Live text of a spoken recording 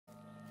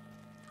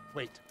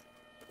Wait.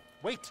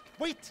 Wait!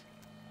 Wait!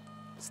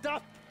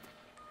 Stop!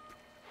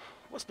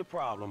 What's the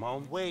problem,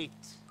 homie? Wait.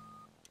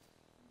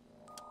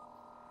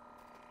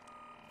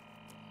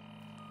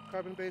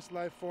 Carbon-based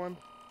life form.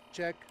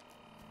 Check.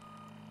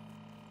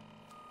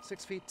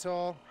 6 feet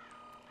tall.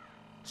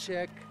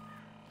 Check.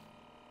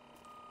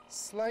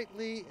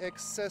 Slightly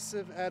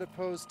excessive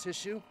adipose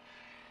tissue.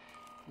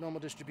 Normal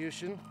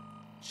distribution.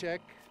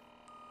 Check.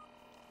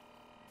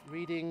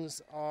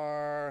 Readings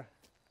are...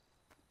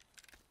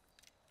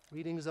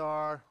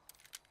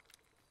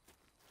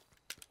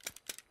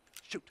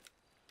 Shoot.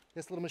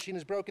 This little machine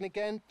is broken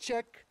again.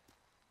 Check.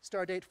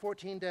 Stardate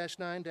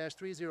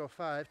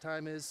 14-9-305.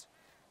 Time is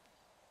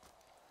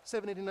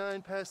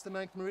 7:89 past the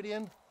 9th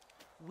meridian.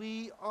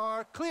 We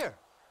are clear.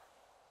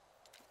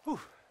 Whew.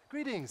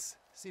 Greetings,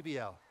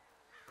 CBL.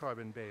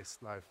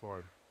 Carbon-based life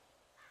form.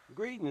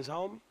 Greetings,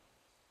 homie.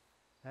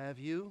 Have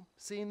you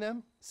seen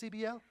them,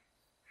 CBL?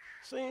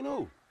 Seen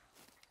who?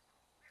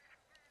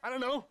 I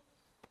don't know.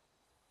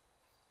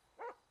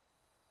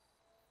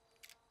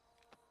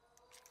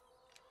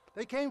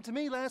 They came to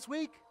me last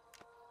week.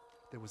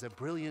 There was a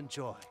brilliant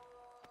joy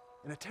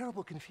and a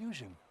terrible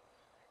confusion.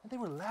 And they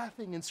were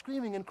laughing and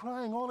screaming and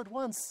crying all at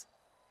once.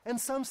 And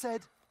some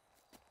said,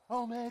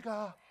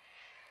 Omega,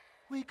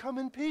 we come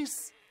in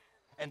peace.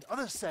 And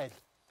others said,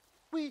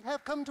 we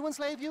have come to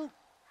enslave you.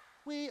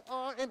 We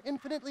are an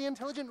infinitely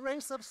intelligent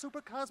race of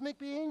supercosmic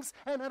beings,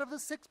 and out of the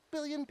 6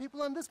 billion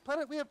people on this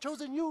planet, we have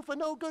chosen you for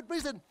no good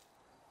reason.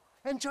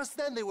 And just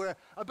then they were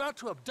about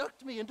to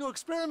abduct me and do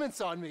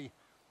experiments on me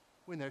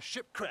when their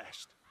ship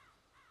crashed.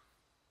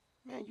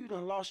 Man, you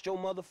done lost your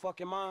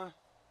motherfucking mind.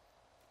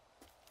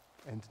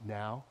 And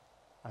now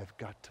I've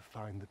got to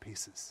find the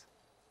pieces.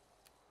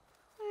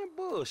 Man,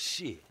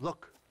 bullshit.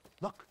 Look.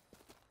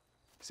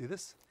 See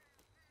this?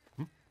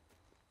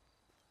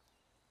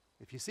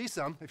 If you see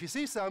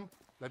some,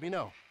 let me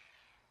know.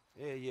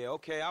 Yeah,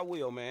 okay, I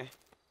will, man.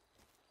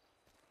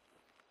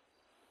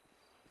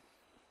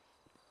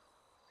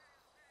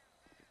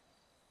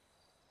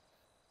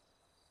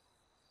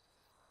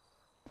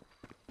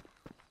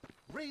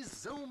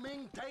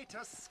 Resuming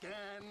data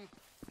scan.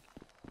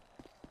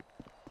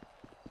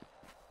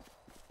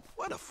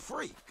 What a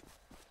freak.